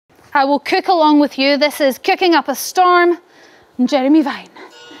I will cook along with you. This is Cooking Up a Storm and Jeremy Vine.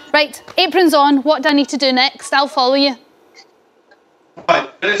 Right, aprons on. What do I need to do next? I'll follow you. Right,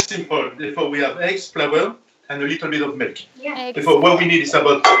 very simple. Therefore, we have eggs, flour, and a little bit of milk. Yeah. Therefore, what we need is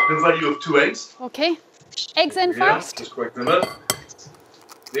about the value of 2 eggs. Okay. Eggs in first. Just crack them up.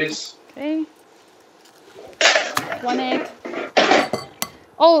 This. Okay. 1 egg.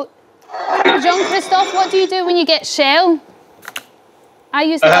 Oh, Jean-Christophe, what do you do when you get shell? I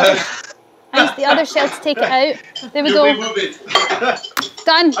use the other shell to take it out. There we go. Remove it.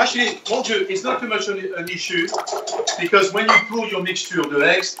 Done. Actually, won't you? It's not too much an issue because when you pour your mixture, the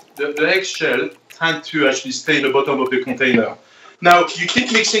eggs, the egg shell tend to actually stay in the bottom of the container. Now you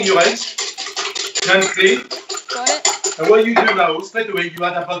keep mixing your eggs gently. Got it. And what you do now, straight away, you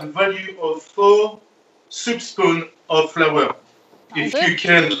add about the value of 4 soup spoons of flour. If you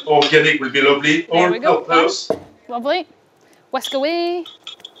can, organic will be lovely. There we go. Purpose. Lovely. Whisk away.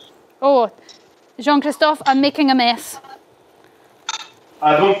 Oh, Jean-Christophe, I'm making a mess.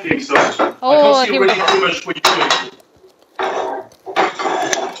 I don't think so. Oh, I can't see already too much what you're doing.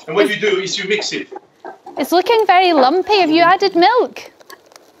 And what you do is you mix it. It's looking very lumpy. Have you added milk?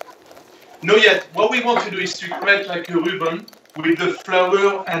 Not yet. What we want to do is to create like a ribbon with the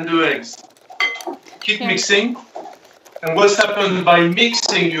flour and the eggs. Keep mixing. And what's happened by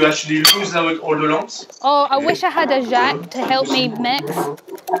mixing, you actually lose out all the lumps. Oh, I wish I had a Jacques to help me mix.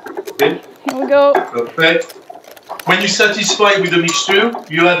 Okay. Here we go. Perfect. When you're satisfied with the mixture,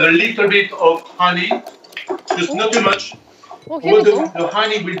 you add a little bit of honey, just not too much. What the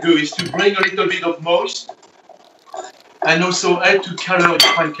honey will do is to bring a little bit of moist and also help to color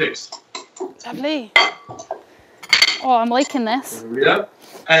the pancakes. Lovely. Oh, I'm liking this. Yeah.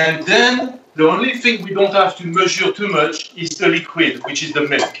 And then the only thing we don't have to measure too much is the liquid, which is the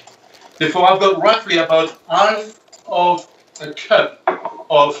milk. Therefore, I've got roughly about half of a cup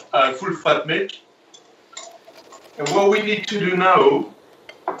of full fat milk. And what we need to do now,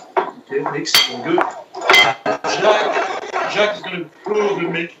 okay, mix, good. Jacques is going to pour the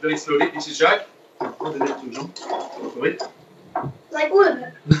milk very slowly. This is Jacques. Pour the milk to Jean. Sorry. Like all of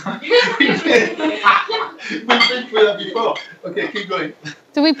it. We've been through that before. Okay, keep going.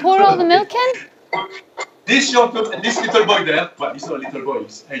 Do we pour all the milk in? This little boy there, well, he's not a little boy,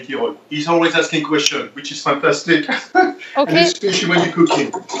 he's 8-year-old. He's always asking questions, which is fantastic. Okay. Especially when you're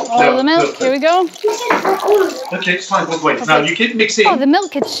cooking. All the milk, here we go. Okay, it's fine, don't wait. Now you keep mixing. Oh, the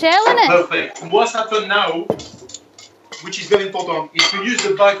milk had shell in it. Perfect. And what's happened now, which is very important, is to use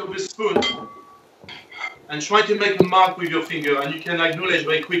the back of the spoon and try to make a mark with your finger. And you can acknowledge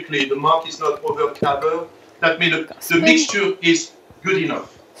very quickly the mark is not over covered. That means the mixture is good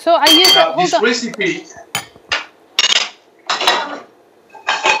enough. So I use now, this recipe.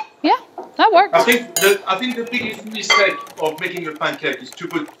 Yeah, that works. I think the biggest mistake of making a pancake is to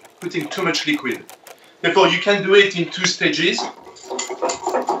putting too much liquid. Therefore, you can do it in 2 stages.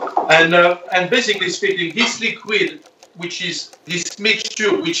 And basically speaking, this liquid, which is this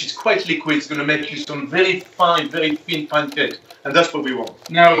mixture, which is quite liquid, is going to make you some very fine, very thin pancakes, and that's what we want.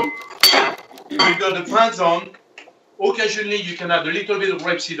 Now, we've got the pans on. Occasionally, you can add a little bit of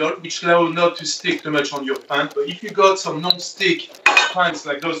rapeseed oil, which allows not to stick too much on your pan. But if you got some non-stick pans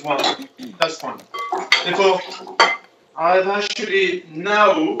like those ones, that's fine. Therefore, I've actually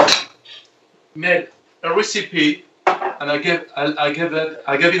now made a recipe, and I gave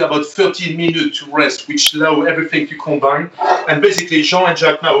it about 30 minutes to rest, which allow everything to combine. And basically, Jean and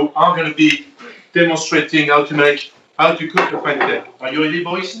Jacques now are going to be demonstrating how to cook a pancake. Are you ready,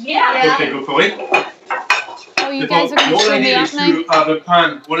 boys? Yeah. Okay, go for it. Oh, you guys are going to show me up now. You have a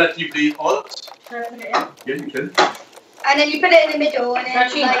pan relatively hot. Can I put it in? Yeah, you can. And then you put it in the middle, and then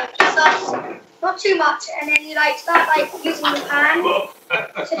you not too much, and then you start using the pan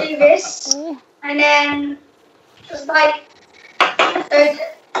to do this, and then just don't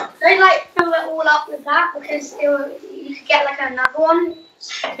fill it all up with that because you could get another one.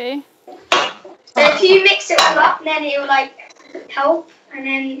 Okay. So if you mix it all up, then it will help, and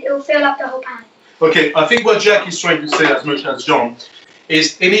then it will fill up the whole pan. Okay, I think what Jack is trying to say as much as John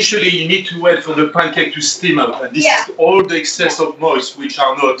is initially you need to wait for the pancake to steam up, and this is all the excess of moist which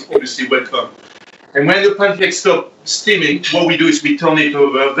are not obviously welcome. And when the pancake stops steaming, what we do is we turn it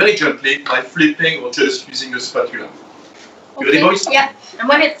over very gently by flipping or just using a spatula. You ready, boys? Yeah. And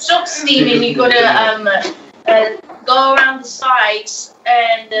when it stops steaming, you've got to go around the sides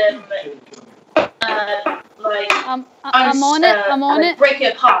and I'm on it. Break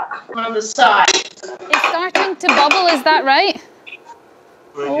it apart on the side. It's starting to bubble, is that right?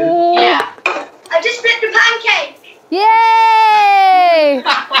 Oh. Yeah. I just flipped the pancake. Yay!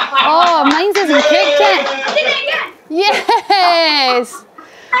 Oh, mine's isn't cooked yet. I did it again. Yes!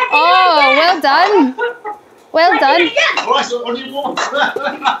 Oh, well done. Well done. Oh, so only one.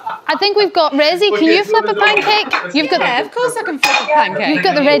 I think we've got Resi. Can you flip a pancake? You've got. Yeah, of course I can flip a pancake. You've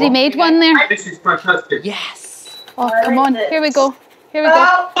got the ready-made one there. This is fantastic. Yes. Oh, come on. Here we go. Here we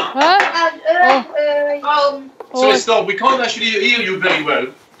go. Oh. So, Storm, we can't actually hear you very well.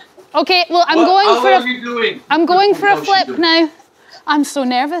 Okay, well, How are you doing? I'm going for a flip now. I'm so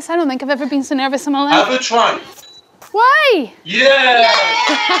nervous. I don't think I've ever been so nervous in my life. Have a try. Why? Yeah.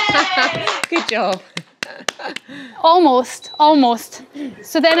 Good job. Almost.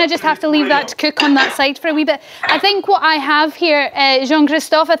 So then I just have to leave that to cook on that side for a wee bit. I think what I have here,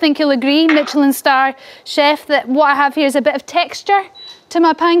 Jean-Christophe, I think you'll agree, Michelin star chef, that what I have here is a bit of texture to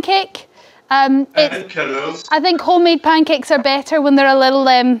my pancake. And colours. I think homemade pancakes are better when they're a little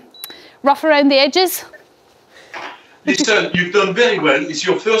rough around the edges. Listen, you've done very well. It's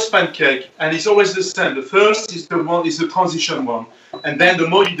your first pancake, and it's always the same. The first is the transition one, and then the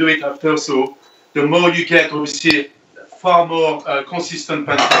more you do it after, so the more you get, obviously, far more consistent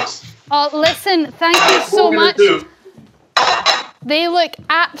pancakes. Oh, listen, thank you so much. They look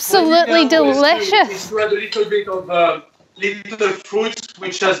absolutely delicious. Is to add a little bit of little fruits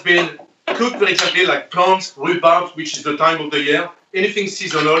which has been cooked very gently, like plums, rhubarb, which is the time of the year, anything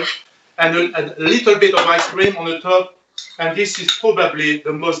seasonal, and a little bit of ice cream on the top. And this is probably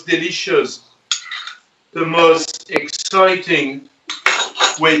the most delicious, the most exciting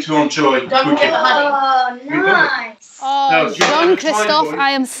way to enjoy cooking. Oh, nice. Oh, Jean-Christophe,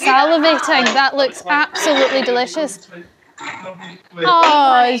 I am salivating. That looks absolutely delicious.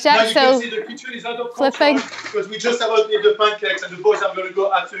 Oh, Jacques now still you can see the kitchen is out of flipping. control because we just about made the pancakes and the boys are going to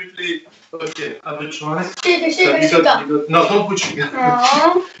go absolutely. Okay, have a try. Sugar. No, don't put sugar.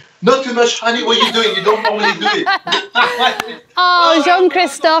 Aww. Not too much, honey. What are you doing? You don't normally do it. Oh,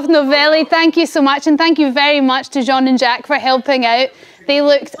 Jean-Christophe Novelli, thank you so much. And thank you very much to Jean and Jacques for helping out. They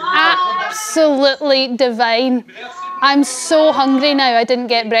looked absolutely divine. I'm so hungry now. I didn't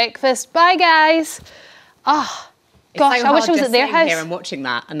get breakfast. Bye, guys. Oh, gosh, so I wish I was just at their sitting house. here and watching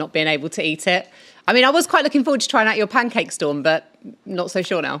that and not being able to eat it. I mean, I was quite looking forward to trying out your pancake, Storm, but not so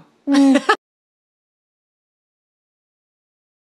sure now.